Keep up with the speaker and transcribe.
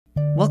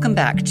Welcome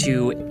back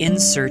to In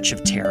Search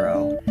of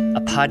Tarot,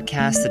 a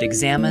podcast that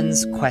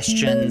examines,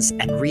 questions,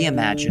 and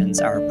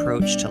reimagines our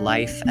approach to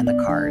life and the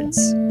cards.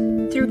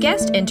 Through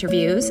guest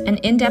interviews and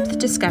in-depth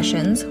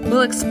discussions,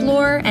 we'll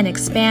explore and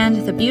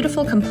expand the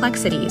beautiful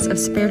complexities of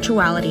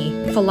spirituality,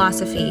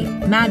 philosophy,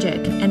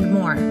 magic, and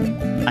more.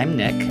 I'm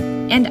Nick.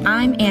 And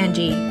I'm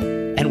Angie.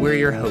 And we're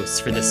your hosts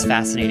for this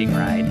fascinating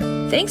ride.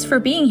 Thanks for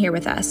being here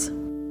with us.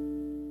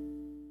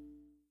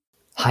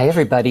 Hi,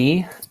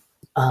 everybody.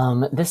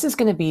 This is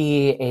going to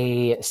be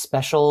a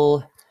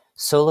special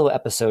solo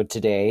episode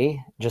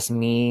today, just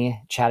me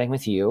chatting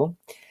with you,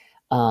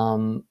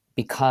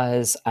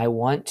 because I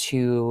want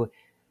to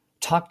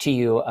talk to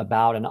you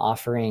about an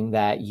offering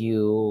that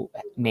you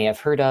may have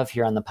heard of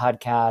here on the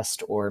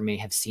podcast or may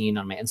have seen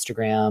on my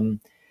Instagram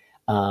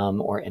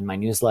or in my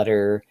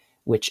newsletter,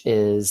 which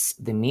is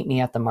the Meet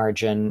Me at the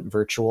Margin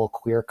virtual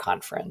queer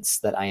conference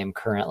that I am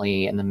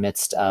currently in the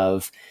midst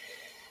of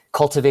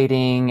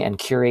cultivating and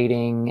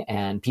curating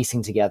and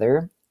piecing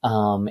together.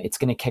 It's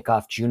going to kick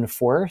off June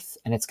 4th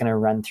and it's going to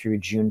run through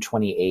June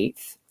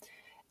 28th.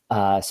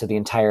 So the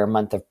entire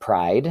month of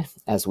Pride,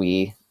 as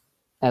we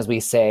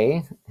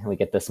say, we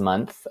get this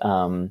month,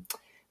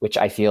 which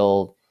I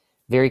feel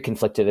very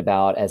conflicted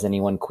about, as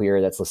anyone queer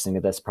that's listening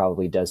to this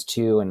probably does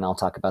too. And I'll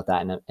talk about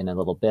that in a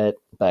little bit,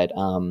 but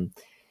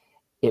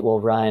it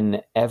will run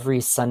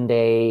every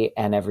Sunday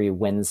and every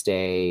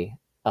Wednesday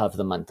of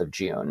the month of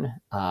June.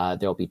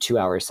 There'll be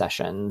 2-hour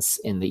sessions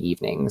in the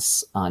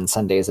evenings on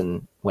Sundays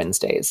and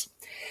Wednesdays.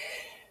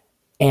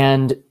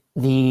 And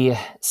the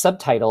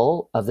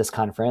subtitle of this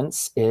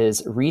conference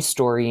is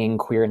Restoring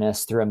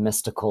Queerness Through a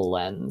Mystical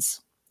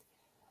Lens.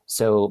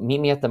 So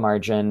Meet Me at the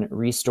Margin,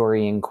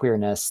 Restoring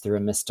Queerness Through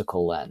a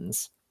Mystical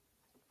Lens.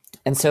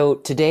 And so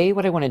today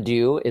what I want to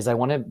do is I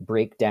want to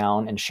break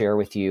down and share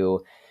with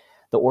you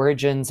the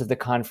origins of the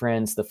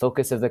conference, the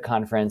focus of the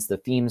conference, the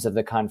themes of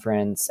the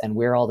conference, and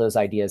where all those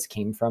ideas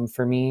came from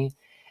for me.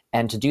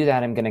 And to do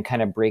that, I'm going to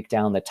kind of break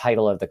down the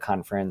title of the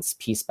conference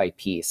piece by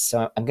piece.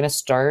 So I'm going to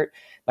start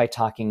by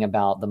talking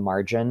about the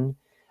margin.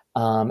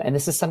 And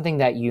this is something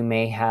that you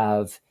may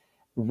have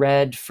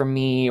read from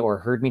me or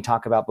heard me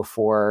talk about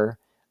before,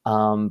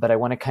 but I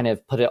want to kind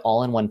of put it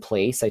all in one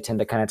place. I tend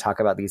to kind of talk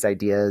about these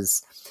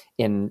ideas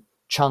in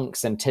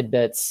chunks and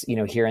tidbits,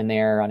 here and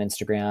there on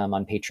Instagram,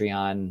 on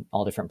Patreon,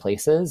 all different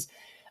places.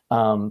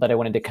 But I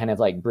wanted to kind of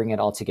like bring it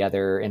all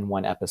together in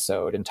one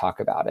episode and talk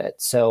about it.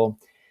 So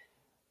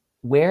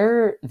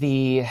where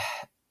the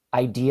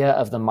idea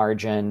of the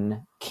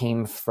margin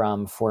came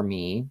from for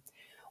me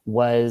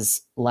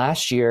was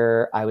last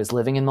year I was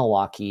living in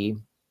Milwaukee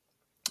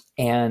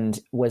and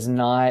was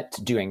not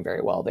doing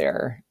very well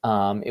there.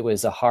 It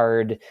was a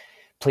hard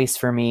place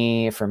for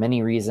me for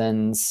many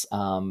reasons,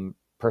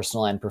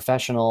 personal and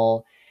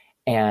professional.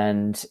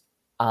 And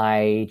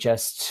I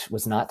just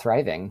was not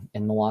thriving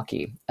in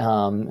Milwaukee.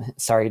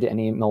 Sorry to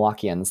any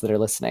Milwaukeeans that are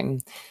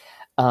listening.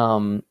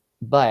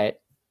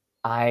 But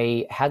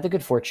I had the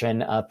good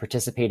fortune of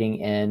participating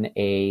in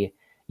a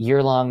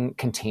year-long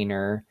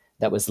container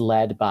that was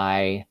led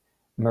by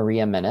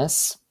Maria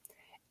Menace,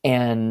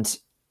 and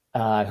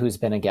who's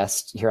been a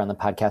guest here on the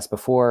podcast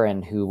before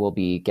and who will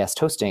be guest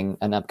hosting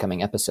an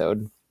upcoming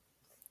episode.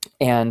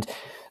 And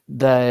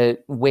the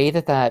way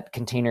that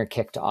container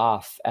kicked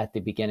off at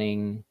the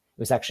beginning, it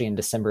was actually in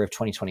December of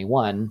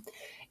 2021,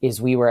 is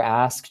we were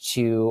asked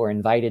to, or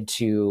invited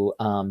to,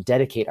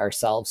 dedicate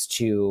ourselves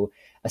to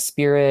a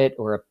spirit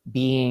or a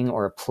being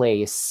or a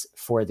place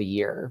for the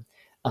year.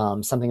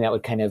 Something that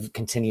would kind of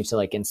continue to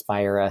like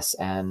inspire us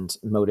and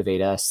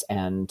motivate us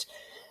and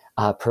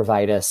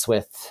provide us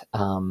with,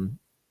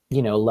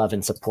 love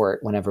and support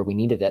whenever we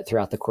needed it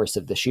throughout the course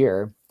of this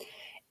year.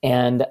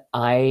 And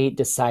I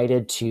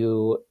decided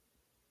to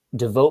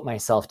devote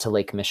myself to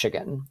Lake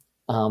Michigan.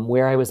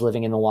 Where I was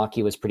living in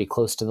Milwaukee was pretty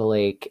close to the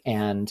lake.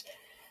 And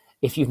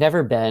if you've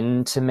never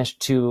been to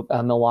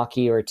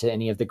Milwaukee or to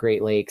any of the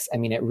Great Lakes, I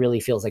mean, it really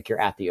feels like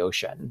you're at the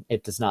ocean.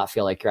 It does not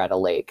feel like you're at a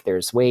lake.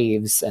 There's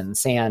waves and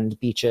sand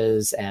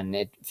beaches, and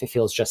it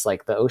feels just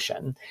like the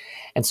ocean.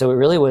 And so it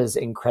really was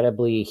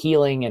incredibly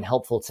healing and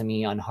helpful to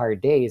me on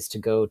hard days to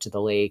go to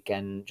the lake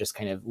and just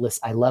kind of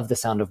listen. I love the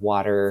sound of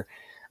water.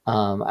 I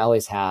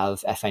always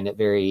have. I find it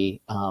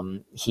very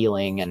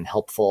healing and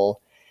helpful.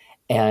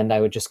 And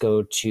I would just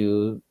go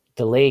to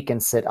the lake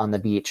and sit on the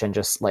beach and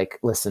just like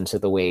listen to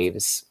the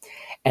waves.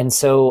 And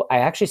so I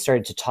actually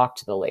started to talk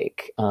to the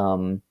lake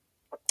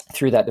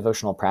through that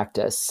devotional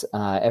practice.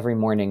 Every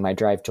morning, my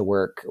drive to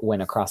work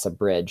went across a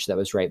bridge that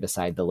was right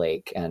beside the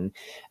lake. And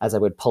as I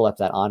would pull up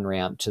that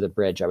on-ramp to the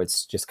bridge, I would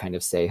just kind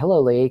of say,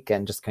 "Hello, lake,"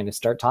 and just kind of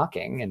start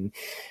talking and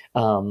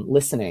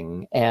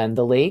listening. And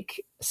the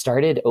lake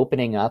started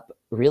opening up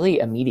really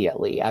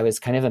immediately. I was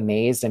kind of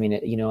amazed. I mean,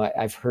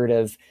 I've heard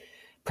of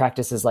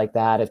practices like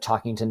that, of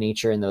talking to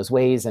nature in those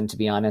ways. And to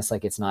be honest,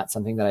 like it's not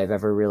something that I've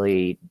ever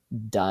really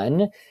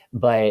done,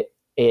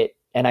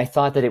 and I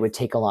thought that it would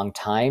take a long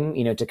time,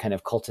 to kind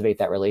of cultivate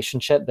that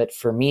relationship. But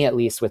for me, at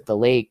least with the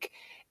lake,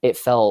 it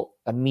felt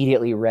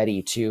immediately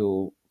ready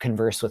to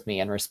converse with me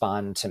and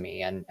respond to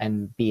me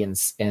and be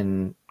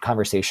in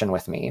conversation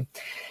with me.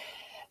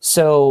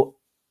 So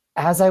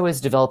as I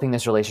was developing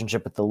this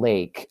relationship with the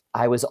lake,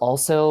 I was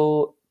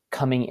also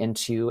coming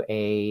into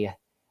a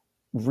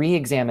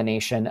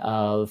re-examination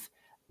of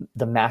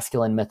the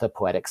masculine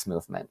mythopoetics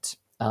movement.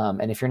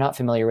 And if you're not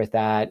familiar with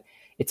that,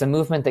 it's a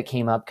movement that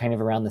came up kind of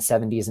around the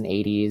 70s and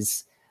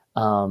 80s,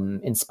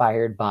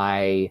 inspired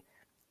by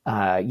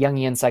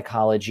Jungian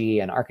psychology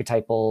and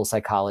archetypal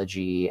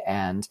psychology,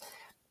 and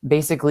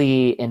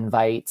basically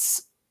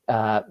invites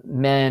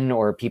men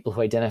or people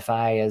who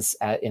identify as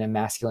in a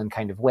masculine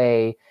kind of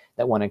way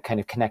that want to kind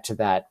of connect to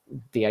that,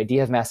 the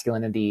idea of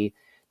masculinity,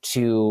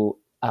 to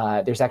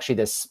there's actually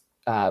this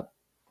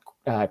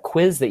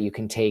quiz that you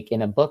can take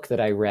in a book that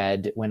I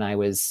read when I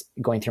was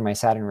going through my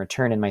Saturn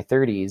return in my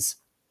 30s,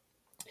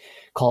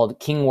 called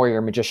King,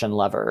 Warrior, Magician,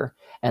 Lover.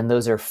 And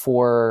those are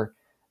four,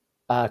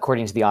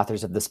 according to the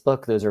authors of this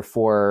book, those are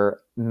four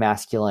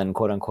masculine,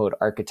 quote unquote,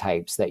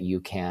 archetypes that you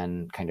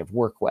can kind of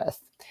work with.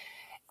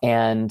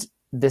 And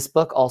this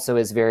book also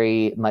is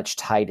very much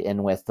tied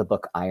in with the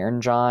book Iron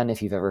John,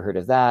 if you've ever heard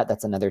of that.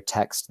 That's another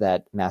text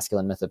that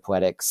masculine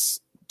mythopoetics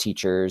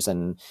teachers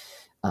and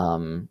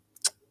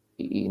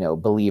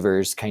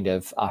believers kind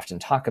of often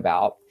talk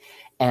about.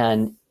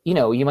 And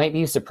you might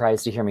be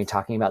surprised to hear me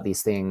talking about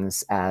these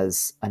things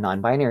as a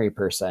non-binary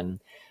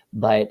person,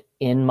 but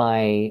at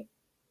my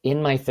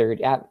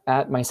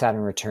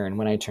Saturn return,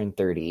 when I turned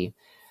 30,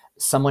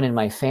 someone in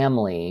my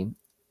family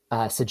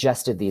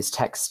suggested these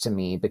texts to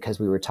me because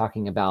we were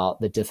talking about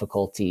the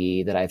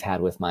difficulty that I've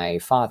had with my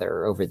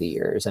father over the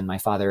years. And my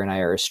father and I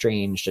are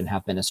estranged and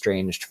have been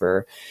estranged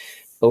for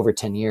over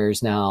 10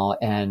 years now.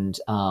 And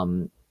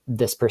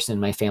this person in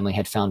my family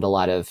had found a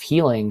lot of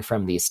healing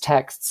from these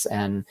texts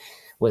and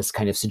was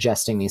kind of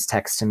suggesting these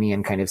texts to me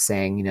and kind of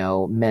saying,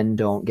 men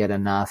don't get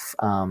enough,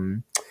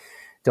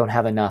 don't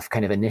have enough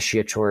kind of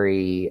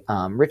initiatory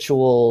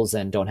rituals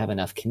and don't have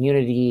enough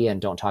community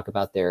and don't talk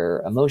about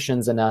their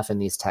emotions enough.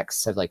 And these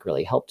texts have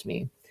really helped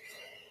me.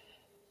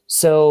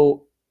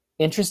 So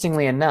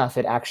interestingly enough,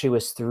 it actually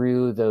was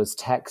through those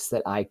texts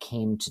that I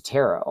came to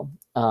tarot.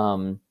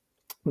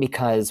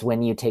 Because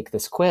when you take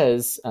this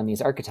quiz on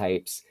these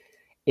archetypes,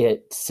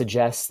 it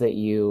suggests that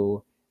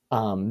you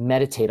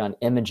meditate on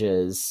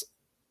images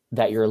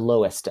that you're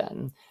lowest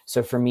in.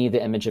 So for me,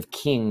 the image of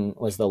king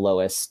was the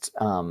lowest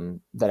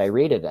that I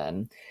rated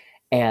in.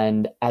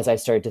 And as I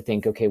started to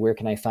think, okay, where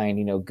can I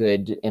find,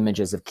 good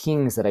images of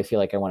kings that I feel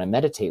like I want to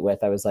meditate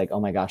with? I was like, oh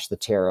my gosh, the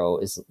tarot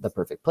is the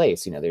perfect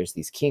place. There's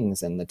these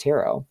kings in the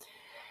tarot.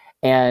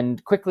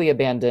 And quickly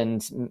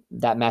abandoned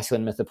that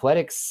masculine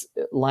mythopoetics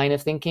line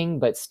of thinking,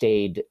 but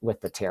stayed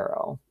with the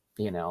tarot,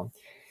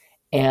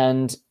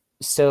 And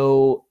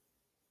so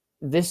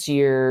last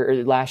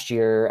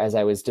year, as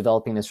I was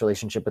developing this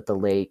relationship with the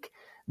lake,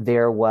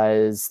 there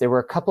were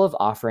a couple of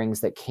offerings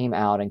that came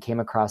out and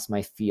came across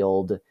my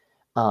field,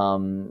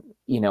 on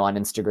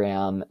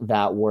Instagram,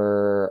 that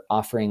were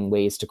offering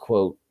ways to,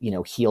 quote,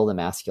 heal the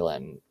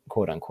masculine,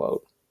 quote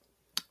unquote.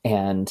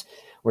 And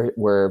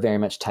we're very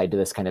much tied to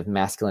this kind of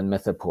masculine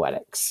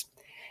mythopoetics.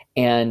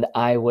 And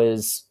I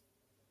was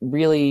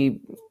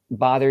really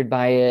bothered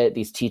by it.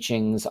 These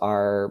teachings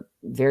are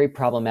very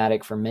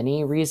problematic for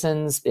many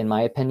reasons, in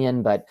my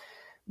opinion, but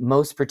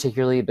most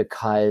particularly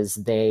because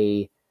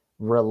they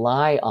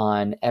rely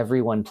on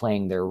everyone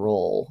playing their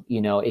role.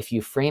 If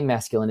you frame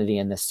masculinity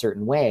in this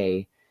certain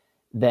way,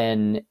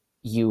 then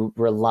you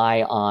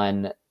rely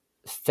on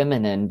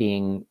feminine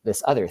being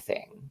this other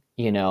thing,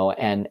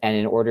 and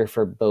in order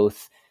for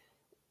both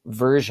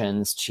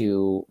versions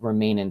to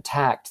remain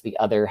intact, the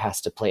other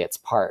has to play its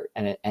part.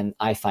 And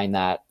I find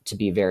that to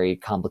be very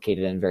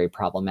complicated and very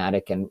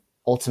problematic and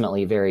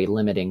ultimately very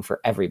limiting for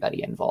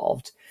everybody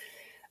involved.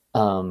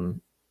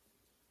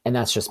 And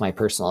that's just my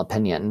personal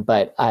opinion.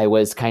 But I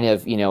was kind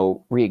of,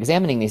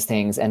 re-examining these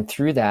things. And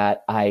through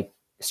that, I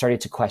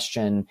started to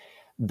question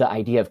the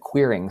idea of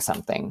queering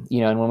something,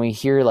 and when we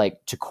hear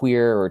to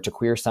queer or to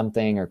queer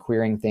something or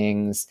queering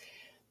things,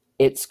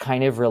 it's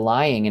kind of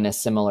relying in a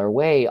similar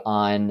way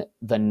on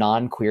the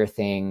non-queer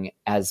thing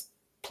as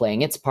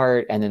playing its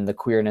part, and then the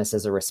queerness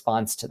as a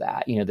response to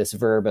that. This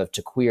verb of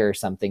to queer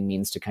something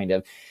means to kind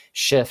of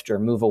shift or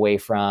move away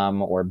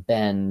from or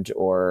bend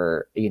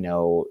or,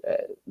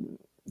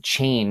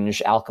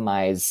 change,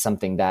 alchemize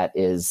something that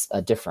is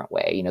a different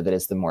way, that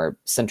is the more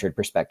centered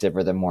perspective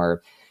or the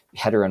more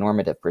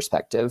heteronormative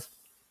perspective.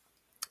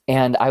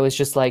 And I was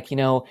just like,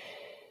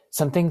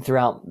 something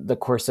throughout the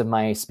course of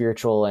my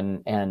spiritual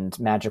and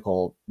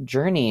magical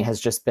journey has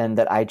just been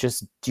that I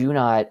just do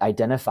not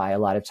identify a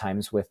lot of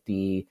times with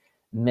the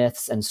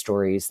myths and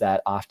stories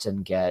that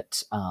often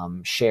get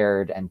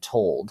shared and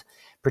told,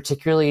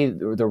 particularly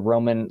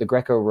the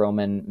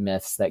Greco-Roman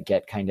myths that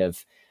get kind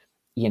of,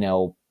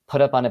 put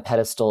up on a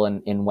pedestal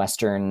in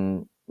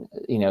Western,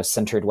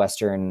 centered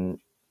Western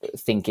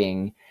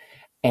thinking,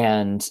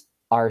 and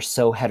are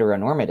so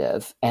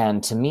heteronormative.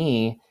 And to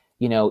me,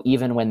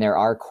 even when there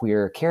are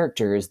queer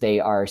characters, they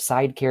are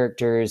side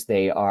characters,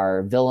 they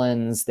are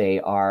villains,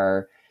 they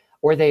are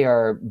or they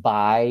are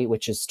bi,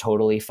 which is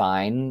totally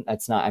fine.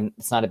 It's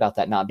not about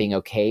that not being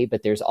okay,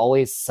 but there's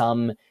always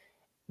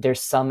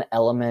there's some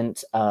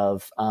element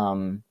of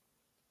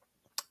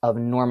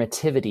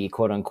normativity,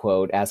 quote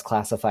unquote, as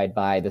classified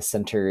by the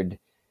centered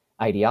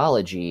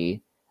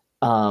ideology,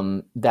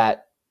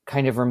 that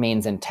kind of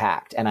remains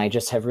intact. And I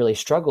just have really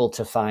struggled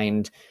to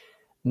find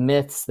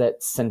myths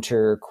that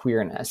center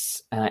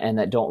queerness, and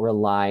that don't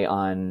rely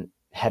on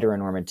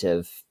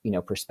heteronormative,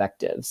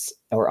 perspectives,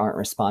 or aren't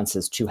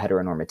responses to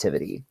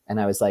heteronormativity. And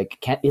I was like,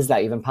 is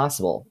that even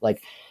possible?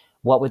 Like,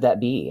 what would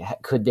that be?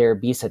 Could there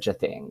be such a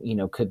thing?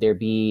 Could there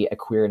be a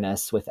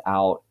queerness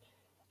without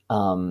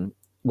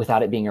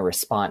it being a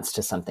response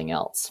to something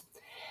else?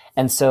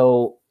 And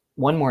so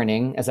one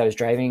morning, as I was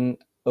driving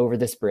over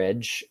this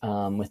bridge,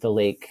 with the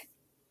lake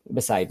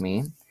beside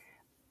me,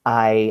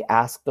 I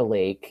asked the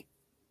lake,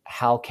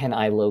 how can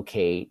I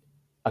locate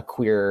a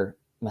queer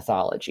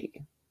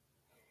mythology?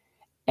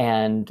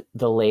 And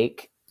the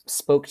lake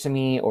spoke to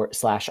me,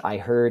 / I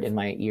heard in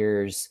my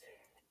ears,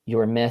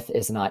 your myth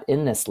is not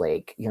in this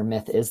lake. Your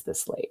myth is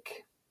this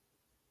lake.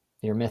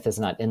 Your myth is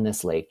not in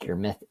this lake. Your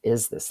myth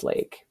is this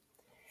lake.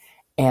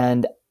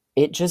 And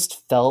it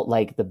just felt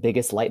like the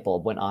biggest light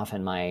bulb went off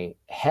in my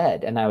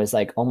head. And I was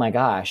like, oh my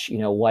gosh,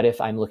 what if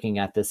we're looking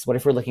at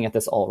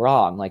this all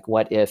wrong? Like,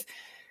 what if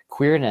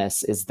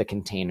queerness is the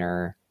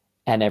container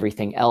and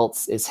everything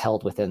else is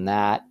held within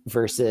that,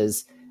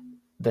 versus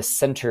the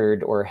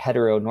centered or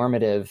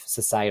heteronormative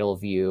societal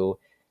view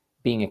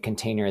being a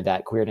container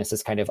that queerness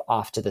is kind of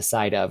off to the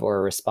side of, or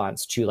a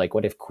response to? Like,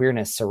 what if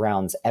queerness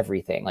surrounds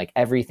everything? Like,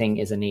 everything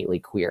is innately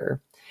queer.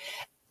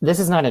 This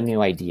is not a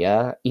new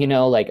idea,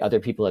 like other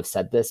people have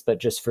said this, but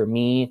just for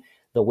me,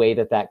 the way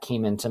that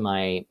came into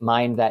my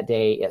mind that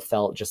day, it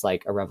felt just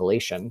like a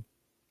revelation.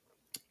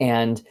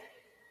 And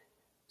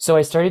so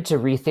I started to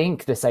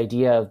rethink this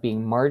idea of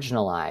being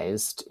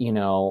marginalized,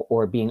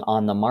 or being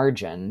on the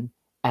margin,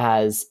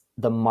 as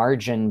the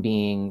margin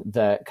being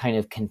the kind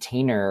of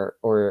container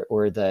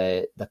or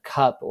the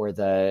cup or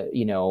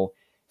the,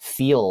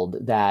 field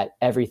that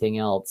everything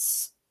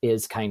else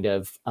is kind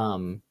of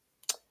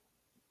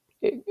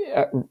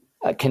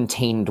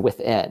contained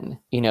within,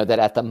 that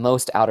at the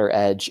most outer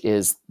edge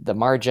is the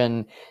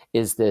margin,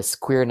 is this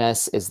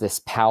queerness, is this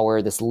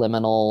power, this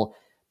liminal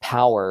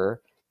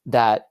power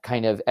that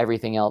kind of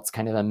everything else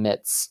kind of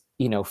emits,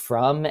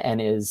 from, and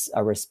is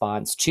a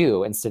response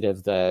to, instead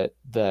of the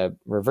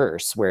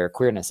reverse, where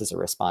queerness is a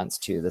response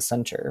to the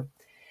center.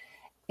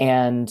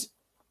 And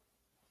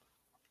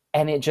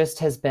it just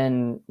has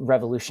been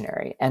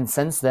revolutionary. And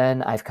since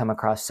then, I've come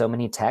across so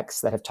many texts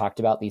that have talked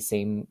about these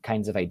same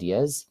kinds of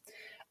ideas.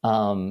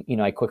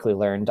 I quickly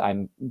learned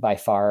I'm by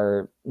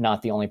far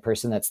not the only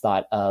person that's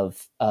thought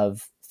of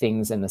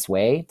things in this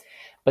way,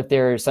 but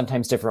there are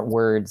sometimes different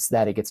words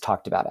that it gets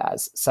talked about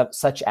as,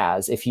 such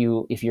as, if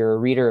you're a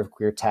reader of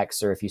queer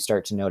texts, or if you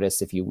start to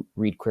notice, if you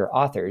read queer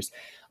authors,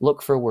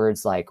 look for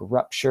words like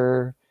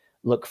rupture,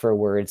 look for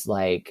words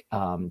like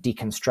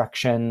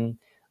deconstruction,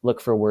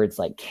 look for words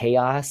like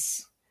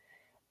chaos,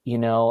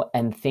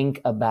 and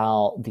think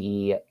about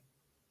the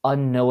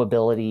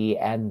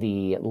unknowability and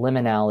the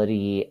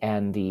liminality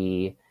and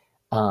the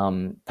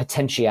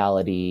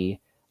potentiality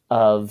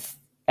of,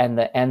 and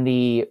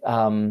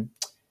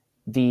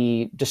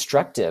the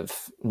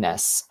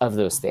destructiveness of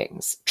those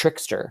things.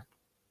 Trickster,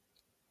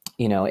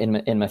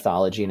 in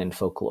mythology and in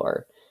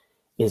folklore,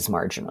 is the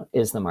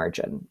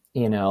margin,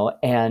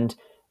 and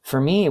for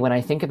me, when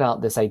I think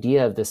about this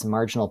idea of this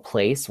marginal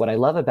place, what I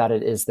love about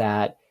it is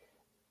that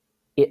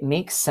it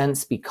makes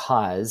sense,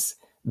 because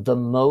the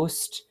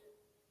most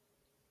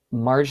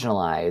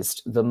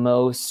marginalized, the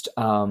most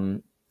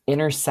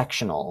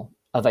intersectional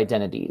of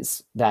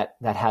identities that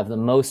have the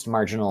most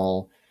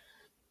marginal,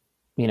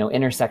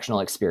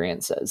 intersectional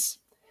experiences,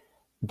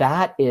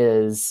 that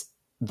is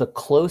the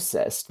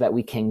closest that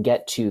we can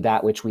get to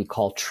that which we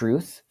call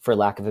truth, for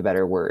lack of a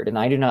better word. And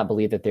I do not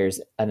believe that there's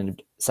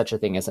such a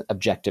thing as an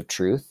objective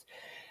truth.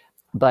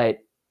 But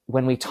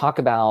when we talk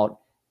about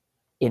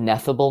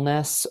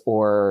ineffableness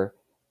or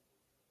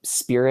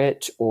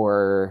spirit,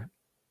 or,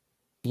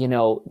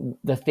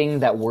 the thing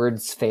that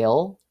words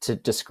fail to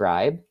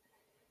describe,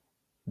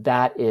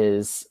 that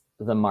is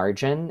the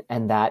margin,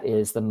 and that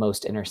is the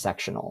most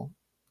intersectional.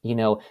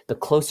 The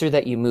closer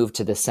that you move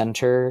to the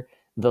center,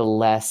 the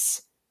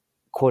less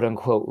quote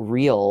unquote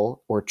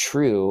real or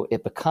true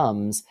it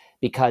becomes,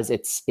 because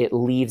it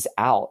leaves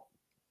out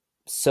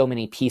so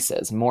many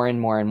pieces, more and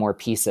more and more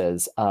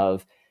pieces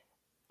of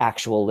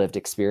actual lived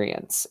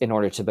experience, in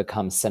order to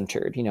become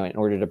centered, in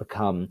order to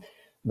become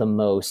the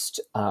most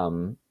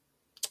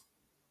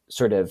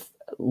sort of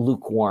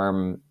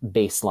lukewarm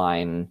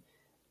baseline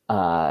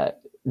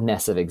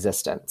ness of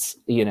existence,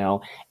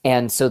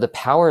 and so the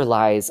power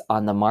lies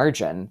on the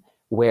margin,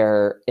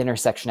 where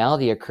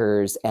intersectionality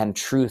occurs and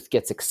truth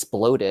gets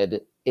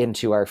exploded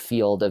into our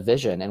field of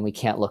vision, and we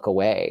can't look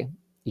away,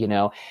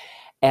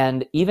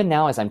 And even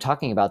now, as I'm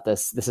talking about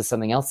this is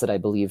something else that I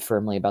believe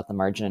firmly about the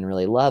margin and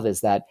really love, is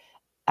that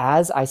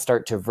as I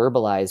start to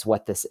verbalize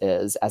what this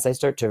is, as I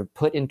start to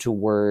put into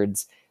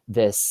words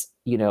this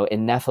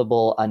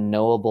ineffable,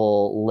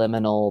 unknowable,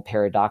 liminal,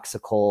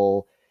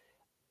 paradoxical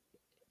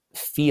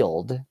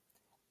field,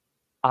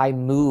 I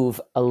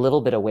move a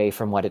little bit away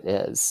from what it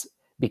is,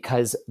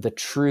 because the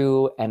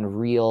true and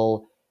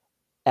real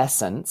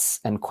essence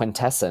and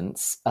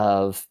quintessence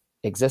of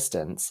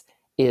existence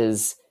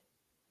is,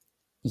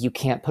 you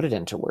can't put it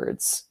into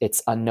words.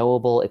 It's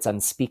unknowable, it's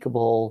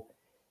unspeakable,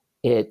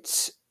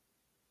 it's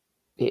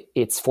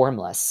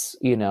formless,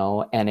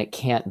 and it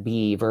can't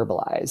be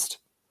verbalized.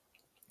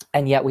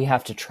 And yet we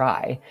have to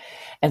try.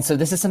 And so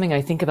this is something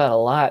I think about a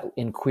lot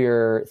in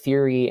queer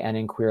theory and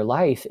in queer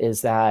life,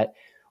 is that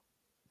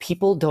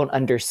people don't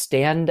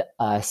understand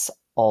us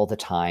all the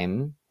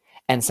time.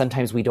 And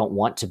sometimes we don't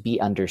want to be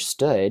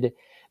understood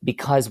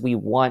because we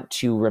want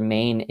to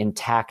remain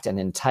intact and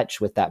in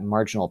touch with that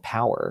marginal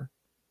power,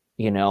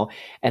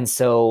 And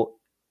so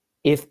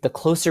if the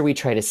closer we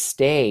try to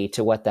stay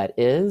to what that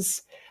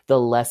is, the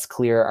less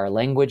clear our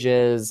language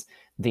is,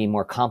 the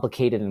more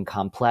complicated and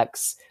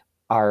complex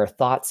our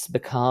thoughts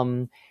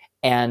become,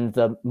 and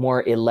the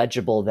more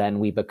illegible then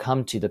we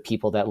become to the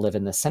people that live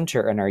in the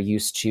center and are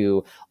used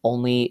to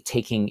only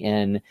taking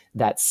in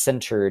that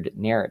centered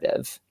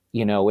narrative,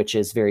 which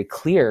is very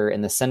clear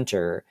in the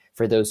center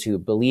for those who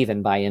believe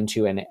and buy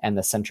into and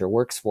the center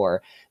works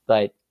for,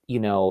 but,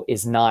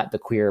 is not the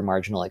queer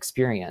marginal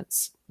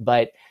experience.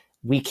 But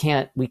we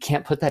can't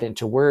put that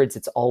into words.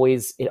 It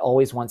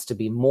always wants to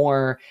be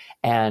more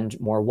and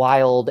more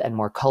wild and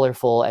more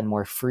colorful and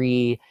more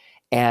free.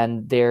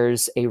 And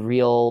there's a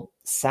real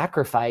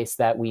sacrifice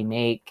that we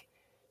make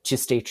to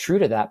stay true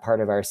to that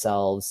part of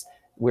ourselves,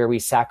 where we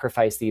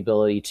sacrifice the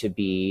ability to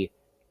be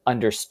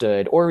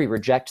understood, or we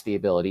reject the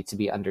ability to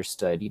be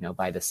understood,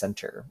 by the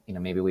center.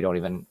 Maybe we don't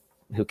even,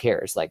 who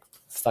cares? Like,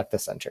 fuck the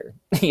center,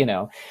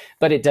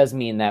 but it does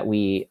mean that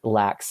we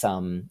lack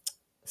some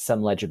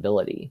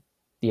legibility,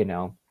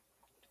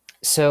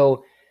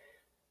 So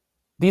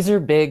these are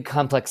big,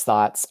 complex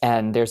thoughts,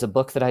 and there's a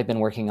book that I've been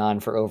working on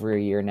for over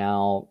a year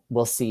now.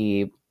 We'll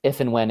see if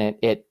and when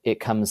it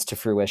comes to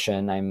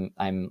fruition.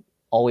 I'm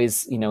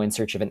always, in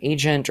search of an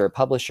agent or a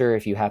publisher.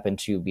 If you happen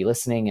to be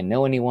listening and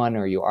know anyone,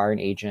 or you are an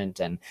agent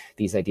and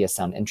these ideas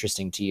sound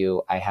interesting to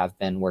you, I have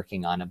been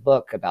working on a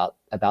book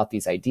about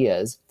these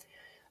ideas.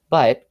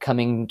 But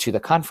coming to the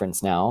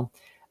conference now,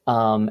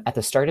 at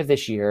the start of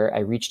this year, I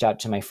reached out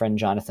to my friend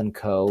Jonathan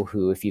Coe,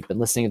 who, if you've been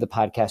listening to the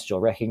podcast, you'll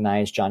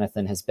recognize.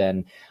 Jonathan has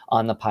been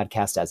on the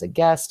podcast as a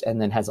guest,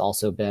 and then has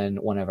also been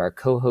one of our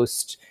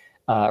co-hosts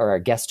or our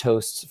guest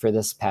hosts for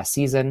this past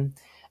season.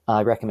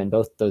 I recommend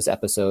both those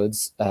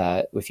episodes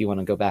if you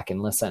want to go back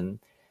and listen.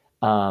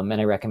 And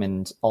I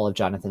recommend all of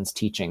Jonathan's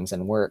teachings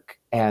and work.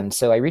 And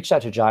so I reached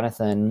out to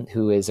Jonathan,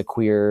 who is a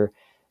queer,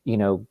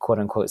 quote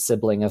unquote,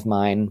 sibling of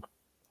mine,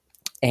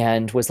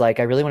 and was like,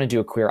 I really want to do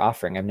a queer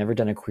offering. I've never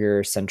done a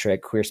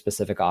queer-centric,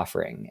 queer-specific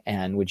offering.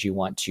 And would you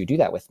want to do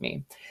that with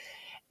me?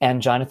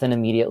 And Jonathan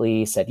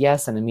immediately said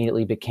yes, and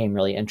immediately became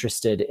really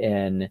interested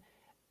in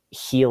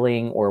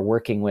healing or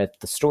working with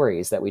the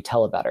stories that we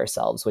tell about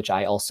ourselves, which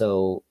I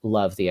also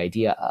love the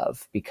idea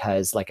of,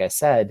 because, like I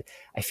said,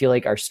 I feel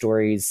like our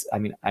stories, I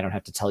mean, I don't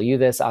have to tell you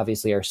this,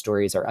 obviously our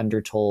stories are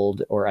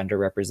undertold or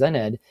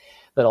underrepresented,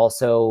 but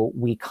also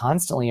we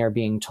constantly are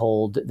being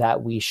told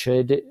that we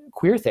should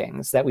queer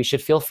things, that we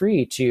should feel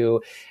free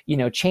to,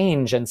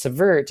 change and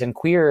subvert and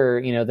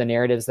queer, the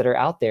narratives that are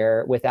out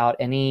there, without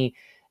any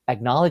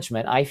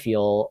acknowledgement, I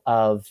feel,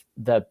 of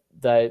the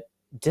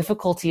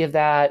difficulty of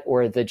that,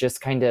 or the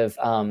just kind of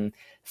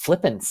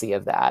flippancy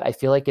of that. I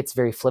feel like it's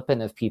very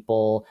flippant of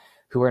people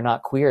who are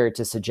not queer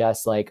to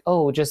suggest like,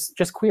 oh,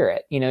 just queer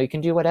it, you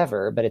can do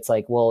whatever. But it's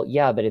like, well,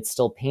 yeah, but it's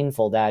still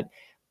painful that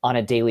on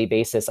a daily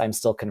basis, I'm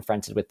still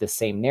confronted with the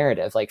same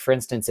narrative. Like, for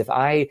instance, if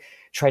I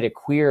try to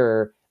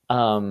queer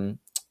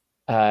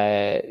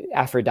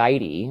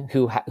Aphrodite,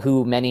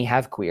 who many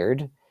have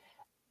queered,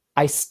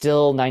 I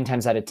still 9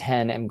 times out of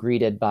 10 am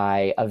greeted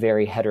by a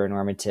very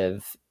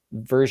heteronormative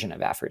version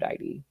of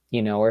Aphrodite,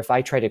 or if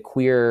I try to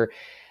queer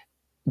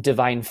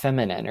divine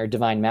feminine or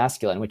divine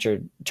masculine, which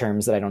are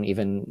terms that I don't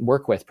even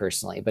work with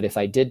personally, but if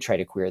I did try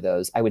to queer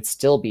those, I would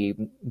still be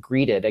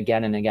greeted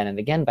again and again and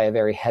again by a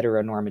very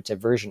heteronormative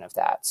version of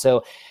that.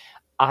 So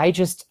I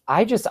just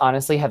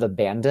honestly have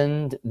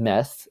abandoned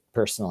myth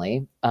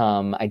personally.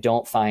 I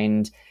don't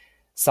find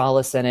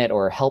solace in it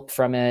or help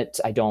from it.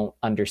 I don't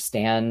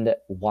understand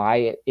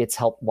why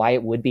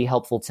it would be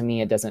helpful to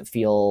me. It doesn't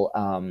feel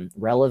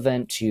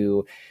relevant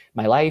to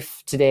my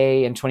life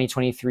today in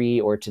 2023,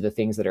 or to the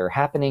things that are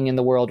happening in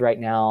the world right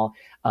now.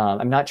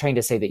 I'm not trying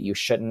to say that you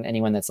shouldn't.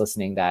 Anyone that's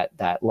listening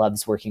that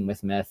loves working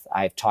with myth,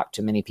 I've talked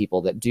to many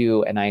people that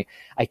do, and I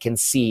can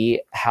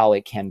see how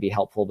it can be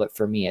helpful, but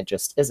for me, it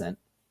just isn't.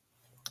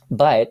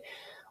 But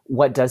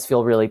what does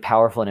feel really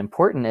powerful and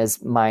important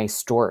is my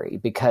story,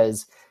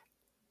 because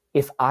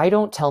if I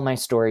don't tell my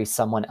story,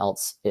 someone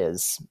else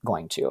is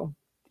going to.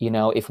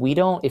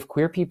 If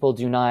queer people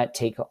do not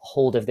take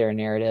hold of their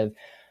narrative,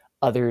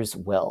 others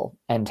will,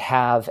 and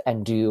have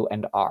and do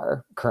and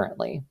are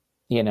currently.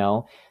 You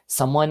know,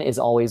 someone is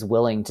always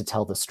willing to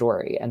tell the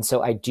story. And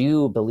so I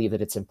do believe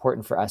that it's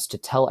important for us to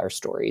tell our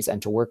stories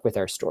and to work with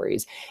our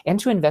stories and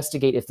to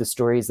investigate if the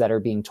stories that are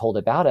being told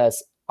about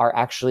us are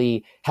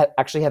actually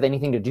have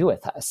anything to do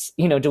with us.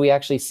 You know, do we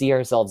actually see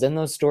ourselves in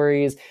those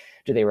stories?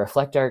 Do they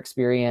reflect our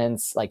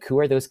experience? Like, who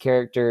are those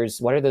characters?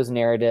 What are those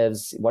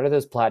narratives? What are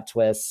those plot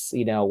twists?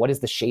 You know, what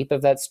is the shape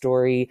of that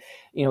story?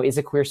 You know, is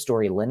a queer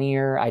story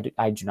linear?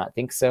 I do not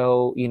think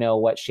so. You know,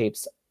 what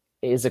shapes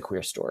is a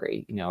queer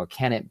story? You know, or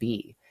can it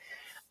be?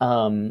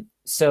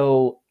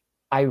 So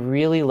I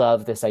really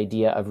love this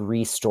idea of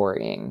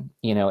restorying,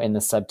 you know, in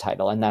the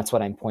subtitle. And that's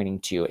what I'm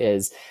pointing to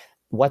is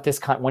what this,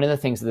 one of the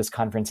things that this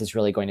conference is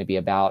really going to be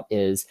about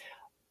is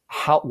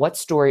what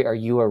story are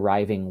you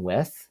arriving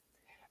with?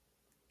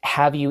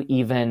 Did you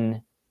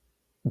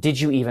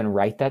even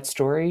write that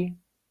story?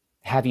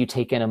 Have you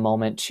taken a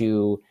moment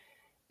to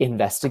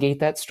investigate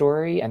that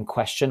story and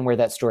question where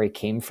that story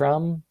came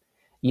from?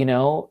 You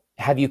know,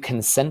 have you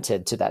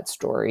consented to that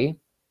story?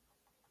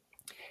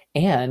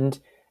 And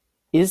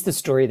is the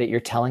story that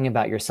you're telling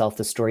about yourself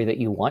the story that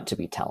you want to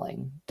be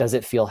telling? Does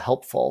it feel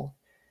helpful?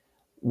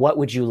 What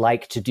would you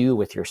like to do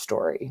with your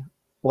story?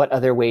 What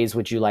other ways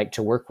would you like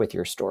to work with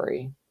your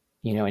story,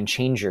 you know, and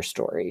change your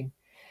story?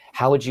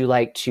 How would you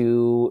like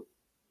to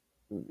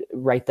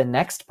write the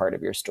next part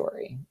of your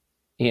story?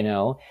 You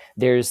know,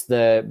 there's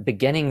the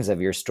beginnings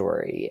of your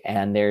story,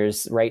 and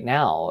there's right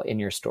now in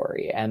your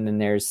story, and then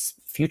there's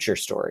future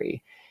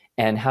story.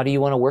 And how do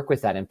you want to work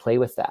with that and play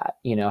with that?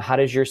 You know, how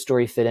does your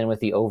story fit in with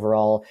the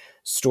overall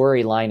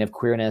storyline of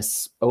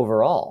queerness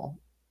overall?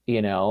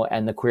 You know,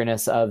 and the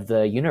queerness of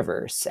the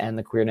universe and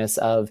the queerness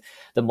of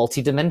the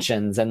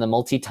multi-dimensions and the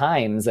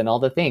multi-times and all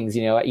the things.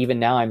 You know, even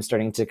now I'm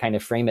starting to kind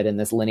of frame it in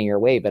this linear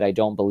way, but I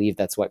don't believe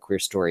that's what queer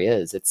story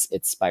is. It's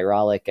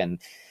spiralic, and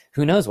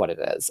who knows what it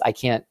is. I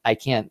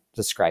can't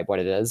describe what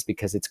it is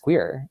because it's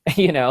queer,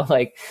 you know,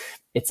 like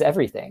it's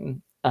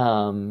everything.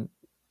 And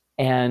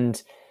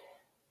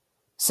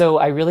so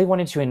I really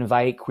wanted to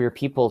invite queer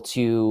people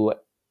to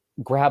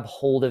grab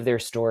hold of their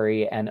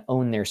story and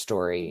own their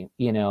story,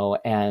 you know,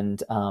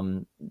 and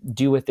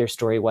do with their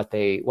story what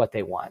they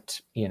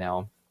want, you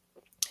know,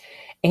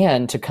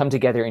 and to come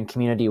together in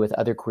community with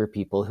other queer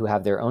people who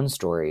have their own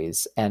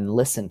stories and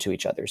listen to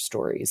each other's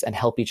stories and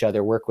help each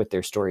other work with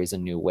their stories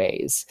in new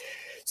ways.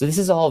 So this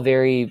is all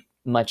very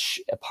much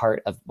a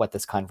part of what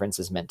this conference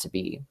is meant to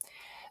be.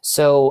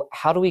 So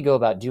how do we go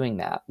about doing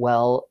that?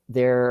 Well,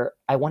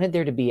 I wanted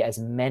there to be as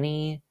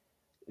many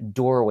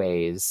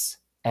doorways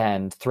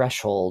and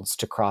thresholds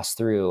to cross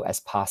through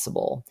as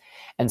possible.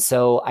 And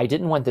so I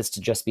didn't want this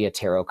to just be a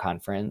tarot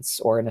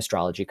conference or an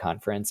astrology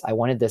conference. I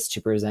wanted this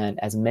to present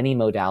as many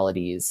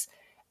modalities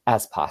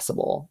as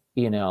possible,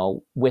 you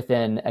know,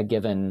 within a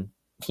given,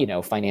 you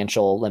know,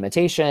 financial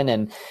limitation.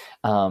 And,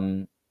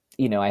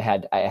 you know, I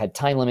had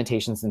time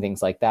limitations and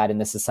things like that. And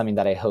this is something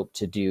that I hope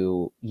to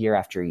do year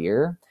after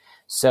year.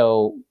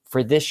 So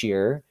for this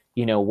year,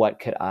 you know, what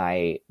could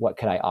I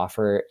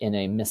offer in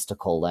a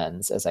mystical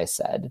lens, as I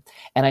said?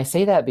 And I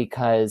say that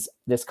because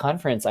this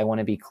conference, I want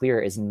to be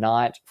clear, is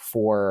not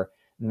for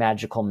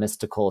magical,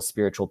 mystical,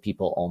 spiritual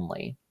people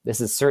only. This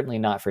is certainly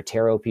not for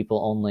tarot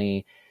people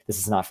only. This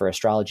is not for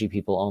astrology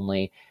people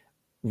only.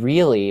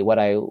 Really, what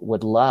I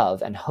would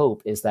love and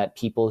hope is that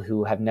people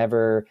who have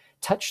never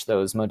touched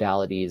those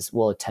modalities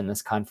will attend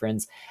this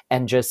conference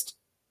and just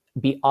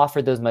be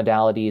offered those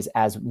modalities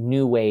as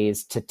new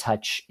ways to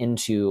touch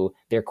into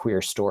their queer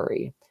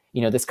story.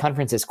 You know, this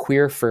conference is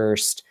queer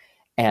first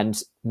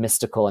and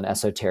mystical and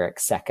esoteric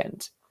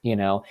second, you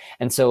know?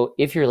 And so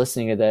if you're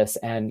listening to this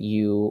and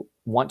you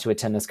want to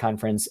attend this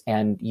conference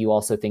and you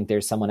also think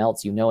there's someone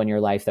else you know in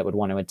your life that would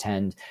want to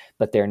attend,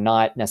 but they're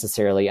not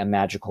necessarily a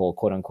magical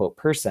quote unquote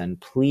person,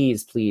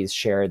 please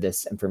share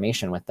this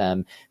information with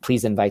them.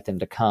 Please invite them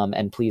to come,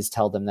 and please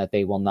tell them that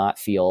they will not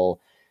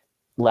feel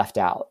left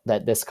out,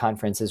 that this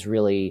conference is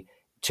really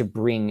to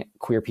bring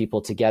queer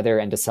people together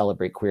and to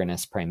celebrate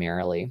queerness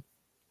primarily.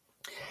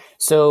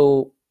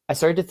 So I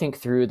started to think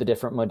through the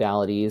different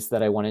modalities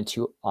that I wanted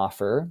to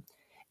offer.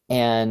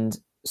 And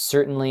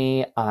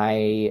certainly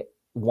I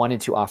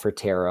wanted to offer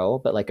tarot,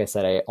 but like I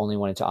said, I only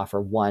wanted to offer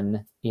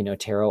one, you know,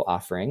 tarot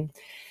offering.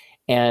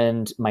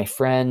 And my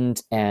friend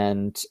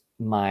and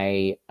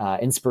my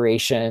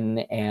inspiration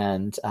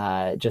and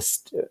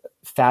just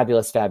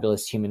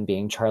fabulous human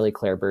being, Charlie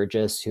Claire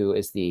Burgess, who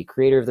is the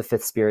creator of the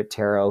Fifth Spirit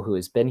Tarot, who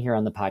has been here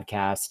on the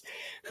podcast,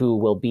 who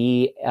will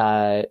be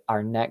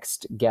our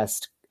next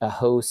guest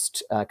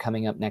host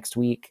coming up next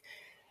week,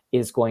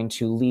 is going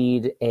to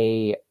lead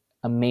a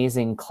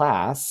amazing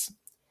class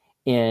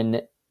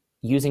in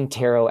using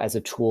tarot as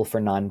a tool for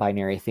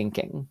non-binary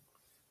thinking.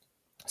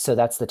 So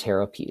that's the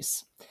tarot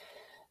piece.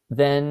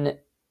 Then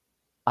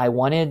I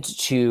wanted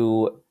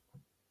to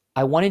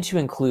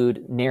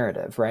include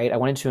narrative, right? I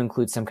wanted to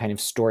include some kind of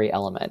story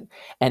element.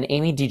 And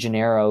Amy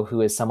DeGennaro,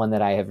 who is someone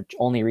that I have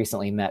only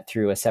recently met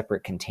through a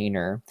separate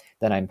container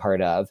that I'm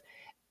part of,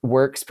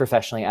 works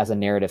professionally as a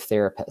narrative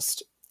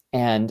therapist.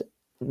 And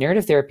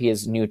narrative therapy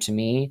is new to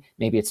me.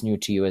 Maybe it's new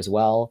to you as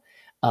well.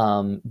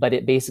 But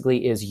it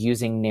basically is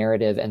using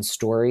narrative and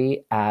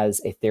story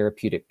as a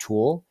therapeutic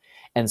tool.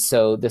 And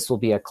so this will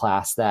be a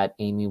class that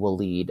Amy will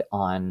lead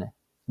on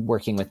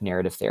working with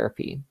narrative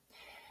therapy.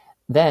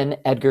 Then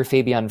Edgar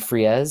Fabian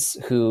Frias,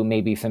 who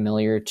may be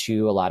familiar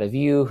to a lot of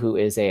you, who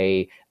is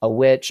a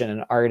witch and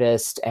an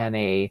artist and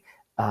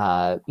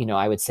I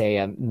would say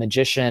a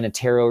magician, a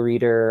tarot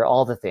reader,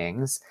 all the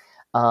things,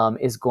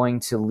 is going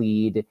to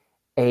lead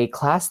a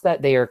class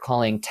that they are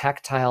calling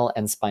Tactile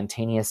and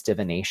Spontaneous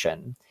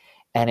Divination.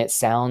 And it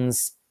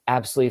sounds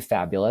absolutely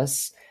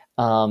fabulous.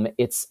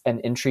 It's an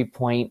entry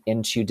point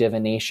into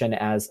divination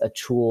as a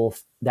tool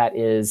that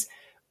is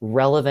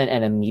relevant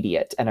and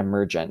immediate and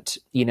emergent.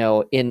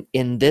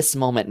 In this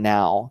moment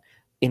now,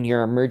 in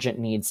your emergent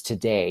needs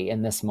today,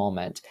 in this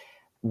moment,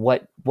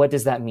 what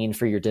does that mean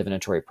for your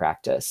divinatory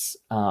practice?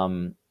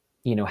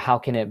 How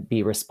can it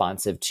be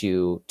responsive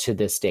to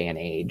this day and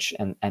age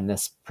and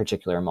this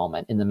particular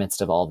moment in the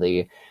midst of all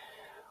the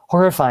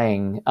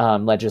horrifying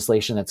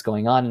legislation that's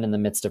going on and in the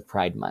midst of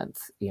Pride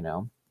Month?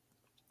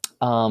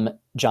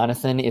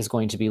 Jonathan is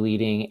going to be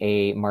leading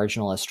a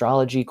marginal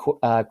astrology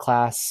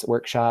class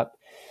workshop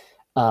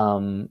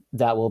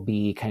that will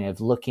be kind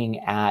of looking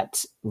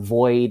at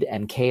void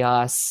and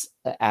chaos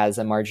as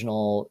a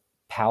marginal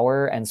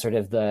power and sort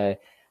of the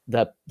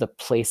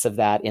place of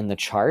that in the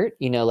chart,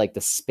 like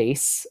the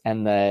space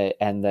and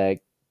the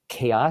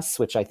chaos,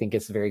 which I think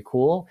is very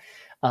cool.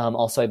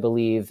 Also, I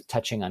believe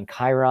touching on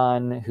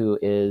Chiron, who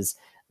is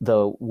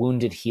the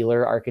wounded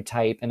healer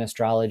archetype in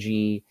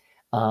astrology,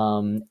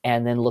 and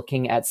then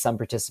looking at some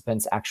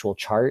participants' actual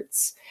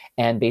charts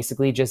and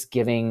basically just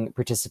giving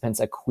participants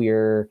a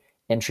queer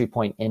entry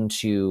point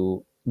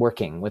into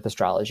working with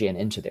astrology and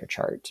into their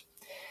chart.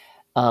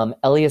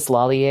 Elias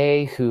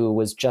Lallier, who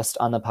was just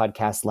on the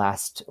podcast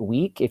last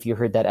week, if you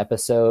heard that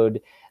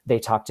episode, they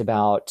talked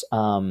about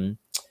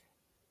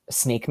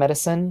snake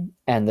medicine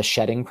and the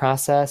shedding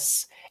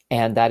process.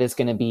 And that is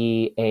going to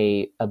be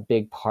a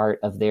big part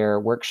of their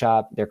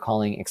workshop. They're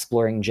calling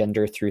Exploring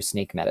Gender Through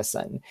Snake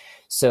Medicine.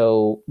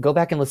 So go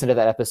back and listen to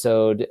that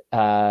episode.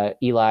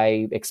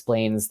 Eli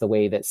explains the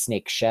way that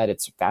snakes shed.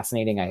 It's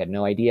fascinating. I had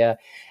no idea.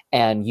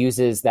 And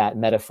uses that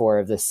metaphor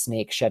of the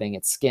snake shedding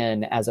its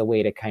skin as a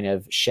way to kind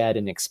of shed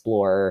and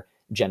explore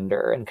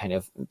gender and kind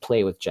of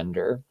play with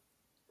gender.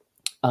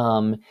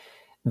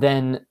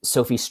 Then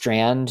Sophie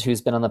Strand, who's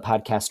been on the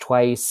podcast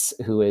twice,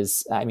 who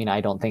is,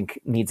 I don't think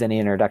needs any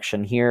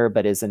introduction here,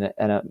 but is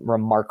a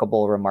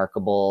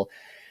remarkable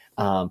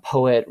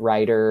poet,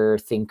 writer,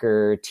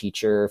 thinker,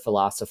 teacher,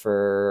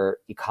 philosopher,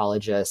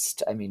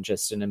 ecologist.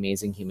 Just an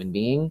amazing human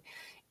being,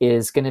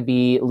 is going to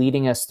be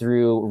leading us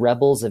through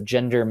Rebels of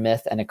Gender,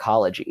 Myth, and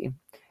Ecology,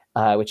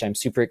 which I'm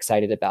super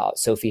excited about.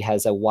 Sophie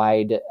has a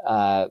wide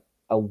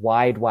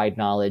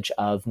knowledge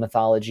of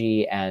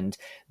mythology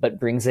but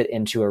brings it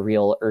into a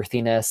real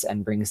earthiness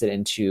and brings it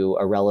into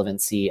a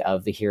relevancy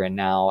of the here and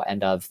now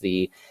and of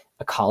the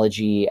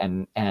ecology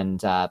and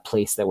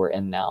place that we're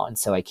in now. And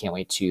so I can't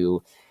wait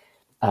to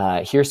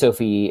hear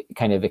Sophie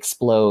kind of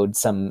explode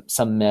some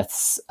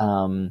myths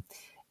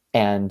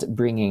and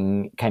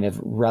bringing kind of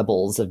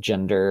rebels of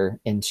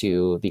gender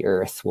into the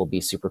earth will be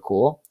super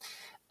cool.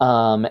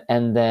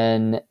 And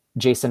then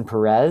Jason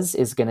Perez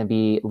is going to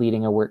be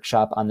leading a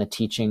workshop on the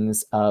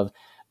teachings of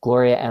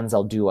Gloria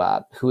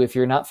Anzaldúa, who, if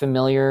you're not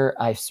familiar,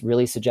 I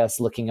really suggest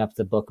looking up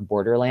the book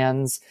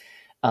Borderlands.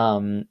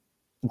 Gloria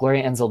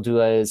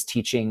Anzaldúa's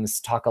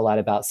teachings talk a lot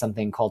about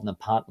something called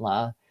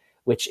Nepantla,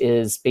 which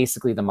is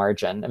basically the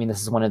margin.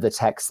 This is one of the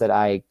texts that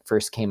I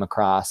first came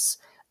across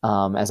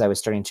as I was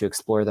starting to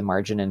explore the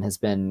margin, and has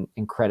been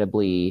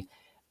incredibly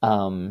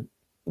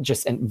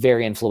just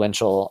very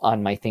influential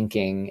on my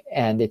thinking.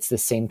 And it's the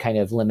same kind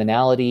of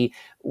liminality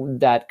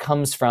that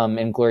comes from,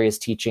 in Gloria's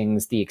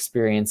teachings, the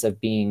experience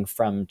of being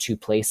from two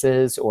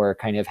places or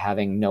kind of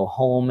having no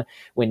home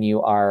when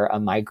you are a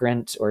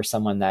migrant or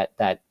someone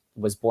that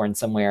was born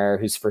somewhere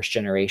who's first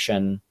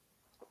generation,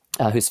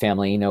 whose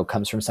family,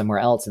 comes from somewhere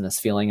else, and this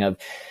feeling of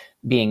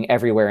being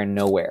everywhere and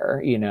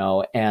nowhere,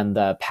 and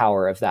the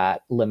power of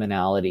that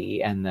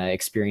liminality and the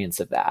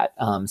experience of that.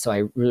 So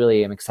I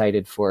really am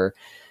excited for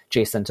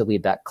Jason to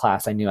lead that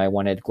class. I knew I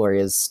wanted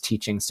Gloria's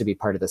teachings to be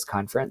part of this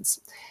conference.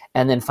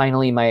 And then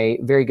finally, my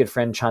very good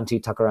friend Chanti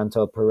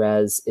Takaranto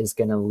Perez is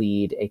going to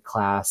lead a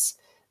class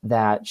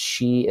that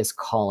she is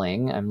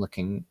calling, I'm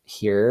looking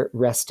here,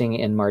 Resting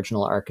in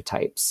Marginal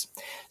Archetypes.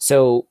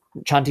 So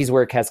Chanti's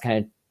work has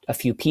kind of a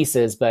few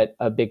pieces, but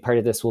a big part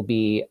of this will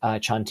be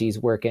Chanti's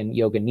work in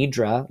Yoga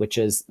Nidra, which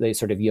is the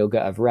sort of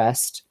yoga of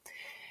rest,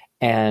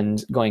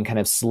 and going kind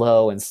of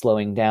slow and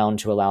slowing down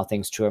to allow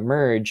things to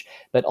emerge.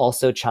 But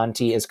also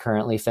Chanti is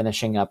currently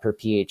finishing up her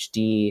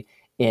PhD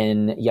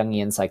in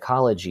Jungian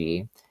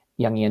psychology,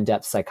 Jungian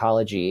depth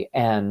psychology,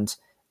 and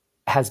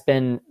has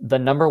been the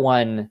number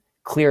one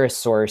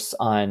clearest source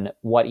on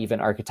what even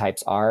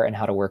archetypes are and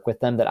how to work with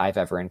them that I've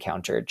ever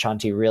encountered.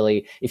 Chanti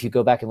really, if you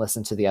go back and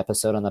listen to the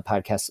episode on the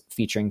podcast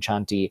featuring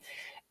Chanti,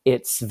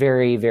 it's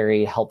very,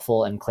 very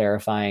helpful and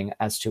clarifying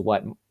as to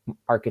what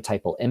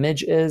archetypal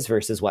image is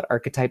versus what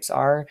archetypes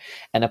are.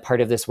 And a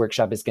part of this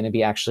workshop is going to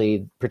be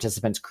actually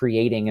participants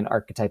creating an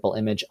archetypal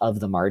image of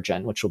the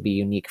margin, which will be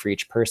unique for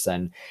each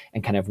person,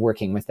 and kind of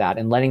working with that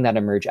and letting that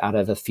emerge out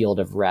of a field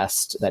of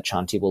rest that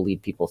Shanti will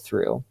lead people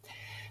through.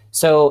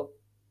 So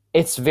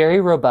it's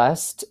very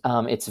robust.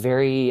 It's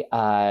very,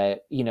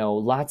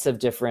 lots of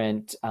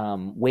different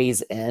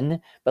ways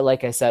in, but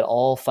like I said,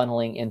 all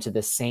funneling into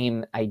the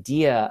same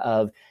idea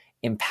of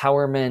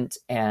empowerment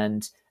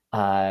and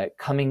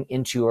coming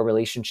into a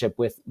relationship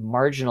with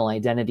marginal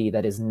identity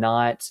that is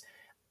not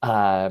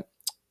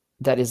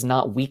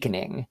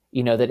weakening,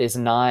 that is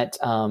not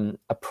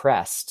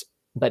oppressed,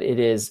 but it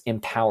is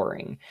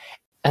empowering.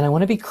 And I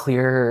want to be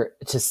clear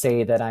to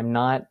say that I'm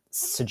not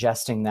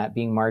suggesting that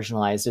being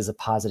marginalized is a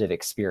positive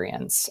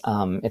experience.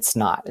 It's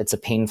not. It's a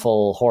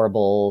painful,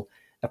 horrible,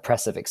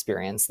 oppressive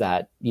experience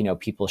that,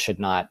 people should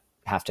not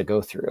have to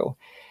go through.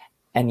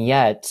 And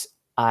yet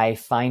I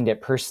find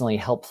it personally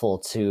helpful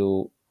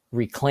to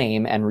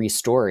reclaim and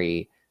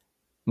restory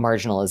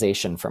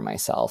marginalization for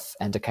myself,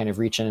 and to kind of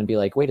reach in and be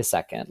like, wait a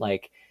second,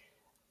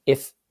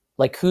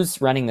 who's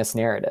running this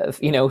narrative?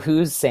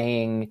 Who's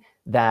saying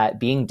that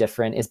being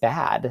different is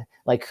bad?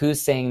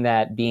 Who's saying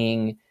that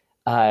being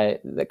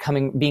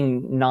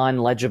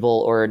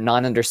non-legible or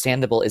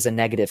non-understandable is a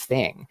negative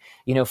thing?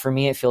 For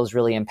me, it feels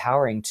really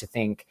empowering to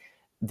think,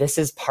 this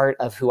is part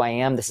of who I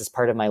am. This is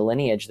part of my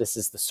lineage. This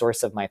is the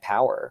source of my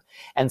power.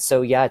 And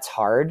so, yeah, it's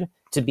hard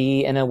to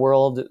be in a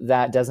world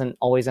that doesn't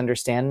always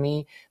understand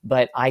me,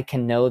 but I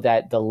can know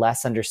that the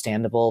less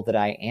understandable that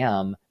I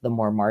am, the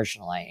more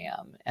marginal I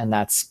am. And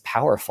that's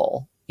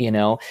powerful,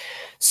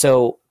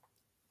 So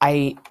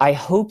I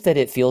hope that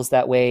it feels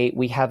that way.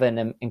 We have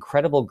an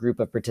incredible group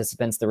of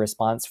participants. The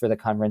response for the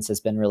conference has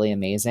been really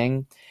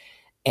amazing.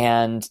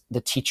 And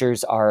the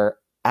teachers are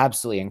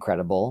absolutely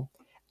incredible.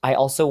 I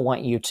also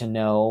want you to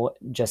know,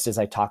 just as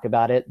I talk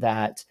about it,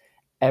 that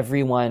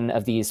every one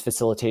of these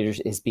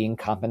facilitators is being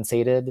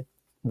compensated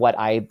what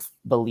I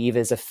believe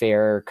is a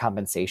fair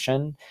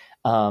compensation.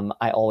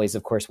 I always,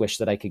 of course, wish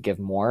that I could give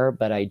more,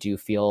 but I do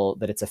feel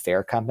that it's a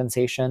fair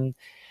compensation.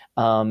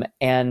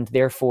 And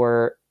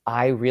therefore,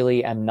 I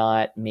really am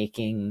not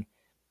making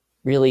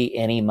really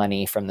any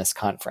money from this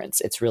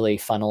conference. It's really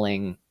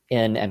funneling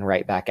in and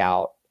right back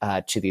out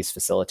to these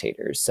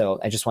facilitators. So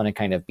I just want to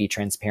kind of be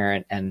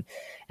transparent and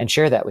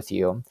share that with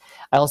you.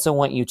 I also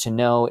want you to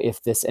know,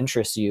 if this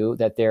interests you,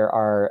 that there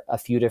are a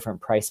few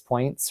different price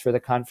points for the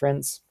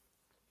conference.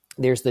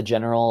 There's the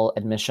general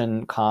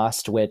admission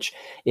cost, which,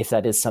 if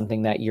that is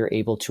something that you're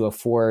able to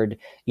afford,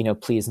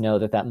 please know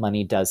that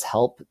money does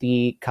help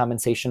the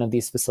compensation of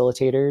these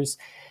facilitators.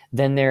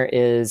 Then there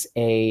is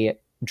a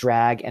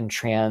drag and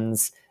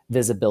trans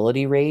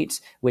visibility rate,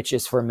 which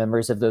is for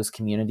members of those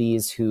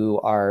communities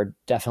who are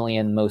definitely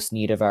in most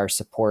need of our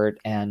support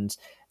and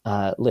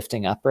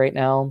lifting up right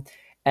now.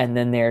 And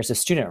then there's a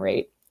student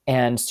rate.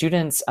 And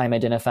students I'm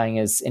identifying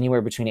as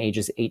anywhere between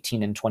ages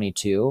 18 and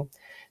 22.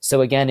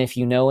 So again, if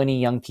you know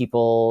any young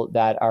people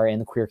that are in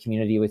the queer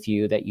community with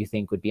you that you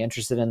think would be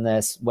interested in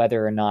this,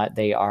 whether or not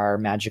they are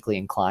magically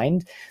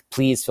inclined,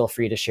 please feel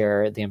free to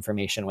share the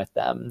information with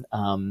them.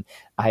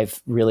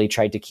 I've really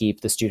tried to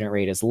keep the student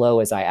rate as low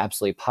as I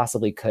absolutely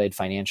possibly could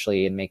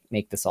financially and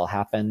make this all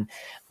happen.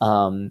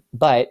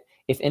 But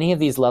if any of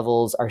these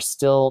levels are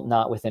still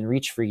not within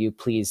reach for you,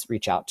 please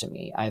reach out to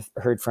me. I've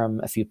heard from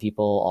a few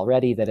people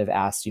already that have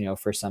asked,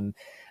 for some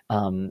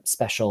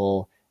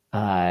special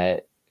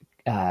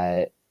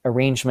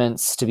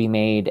arrangements to be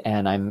made,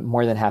 and I'm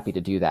more than happy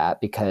to do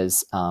that,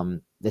 because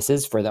this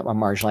is for a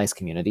marginalized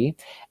community,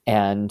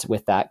 and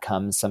with that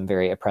comes some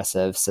very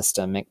oppressive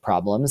systemic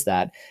problems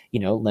that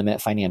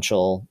limit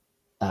financial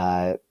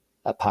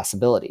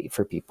possibility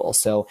for people.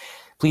 So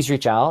please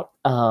reach out,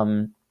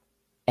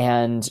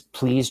 and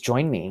please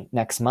join me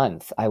next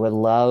month. I would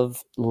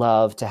love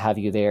to have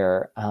you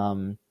there.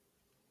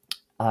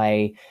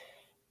 I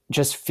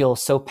just feel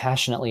so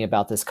passionately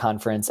about this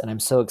conference, and I'm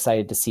so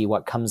excited to see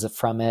what comes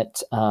from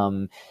it.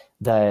 The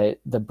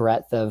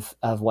breadth of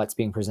what's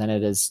being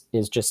presented is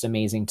just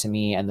amazing to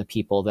me, and the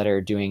people that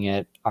are doing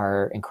it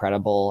are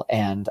incredible,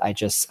 and I'm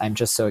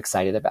just so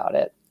excited about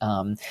it.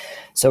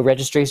 So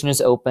registration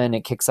is open.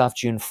 It kicks off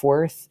June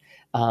 4th.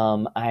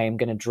 I'm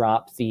going to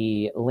drop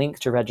the link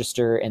to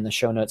register in the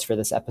show notes for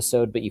this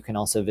episode, but you can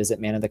also visit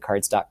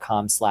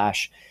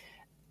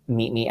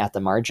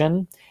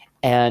manofthecards.com/meetmeatthemargin.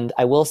 And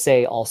I will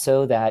say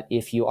also that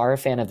if you are a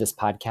fan of this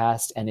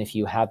podcast, and if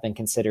you have been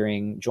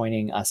considering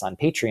joining us on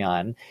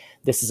Patreon,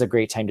 this is a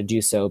great time to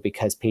do so,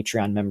 because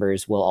Patreon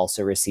members will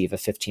also receive a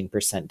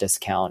 15%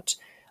 discount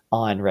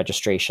on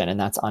registration. And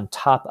that's on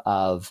top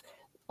of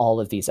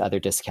all of these other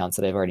discounts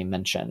that I've already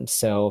mentioned.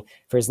 So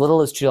for as little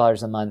as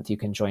 $2 a month, you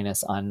can join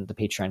us on the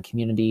Patreon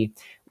community.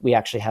 We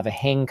actually have a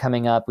hang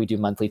coming up. We do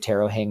monthly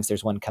tarot hangs.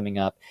 There's one coming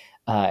up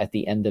at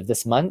the end of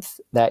this month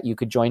that you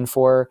could join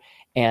for.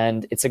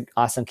 And it's an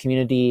awesome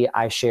community.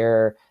 I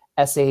share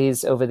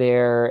essays over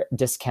there,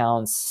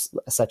 discounts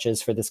such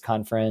as for this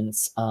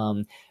conference,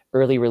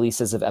 early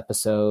releases of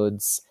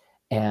episodes,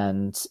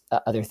 and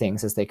other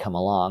things as they come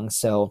along.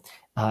 So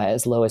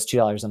as low as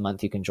 $2 a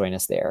month, you can join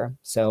us there.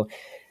 So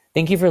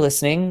thank you for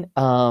listening.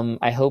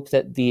 I hope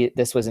that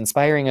this was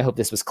inspiring. I hope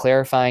this was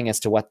clarifying as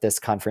to what this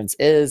conference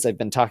is. I've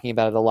been talking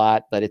about it a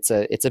lot, but it's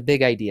a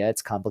big idea.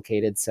 It's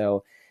complicated.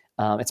 So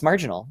it's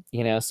marginal,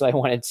 so I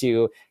wanted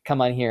to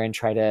come on here and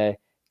try to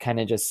kind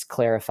of just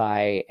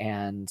clarify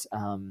and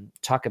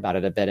talk about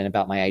it a bit and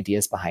about my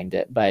ideas behind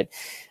it. But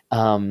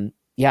I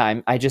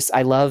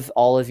love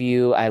all of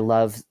you. I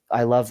love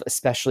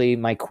especially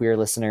my queer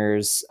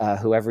listeners,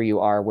 whoever you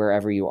are,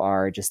 wherever you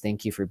are. Just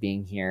thank you for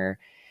being here.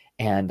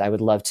 And I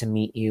would love to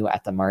meet you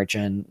at the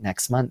Margin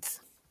next month.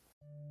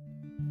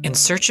 In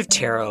Search of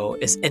Tarot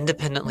is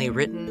independently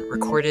written,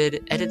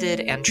 recorded,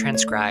 edited, and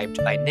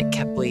transcribed by Nick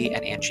Kepley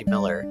and Angie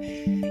Miller.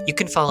 You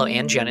can follow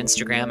Angie on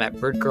Instagram at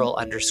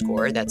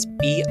birdgirl_, that's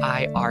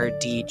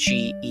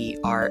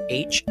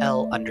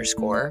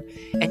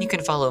BIRDGERHL_, and you can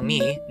follow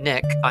me,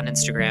 Nick, on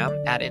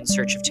Instagram at In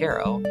Search of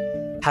Tarot.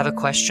 Have a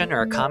question or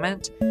a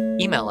comment?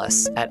 Email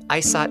us at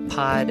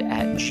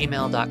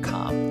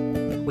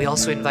isotpod@gmail.com. We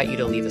also invite you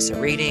to leave us a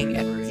rating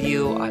and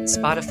review on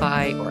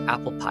Spotify or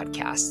Apple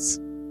Podcasts.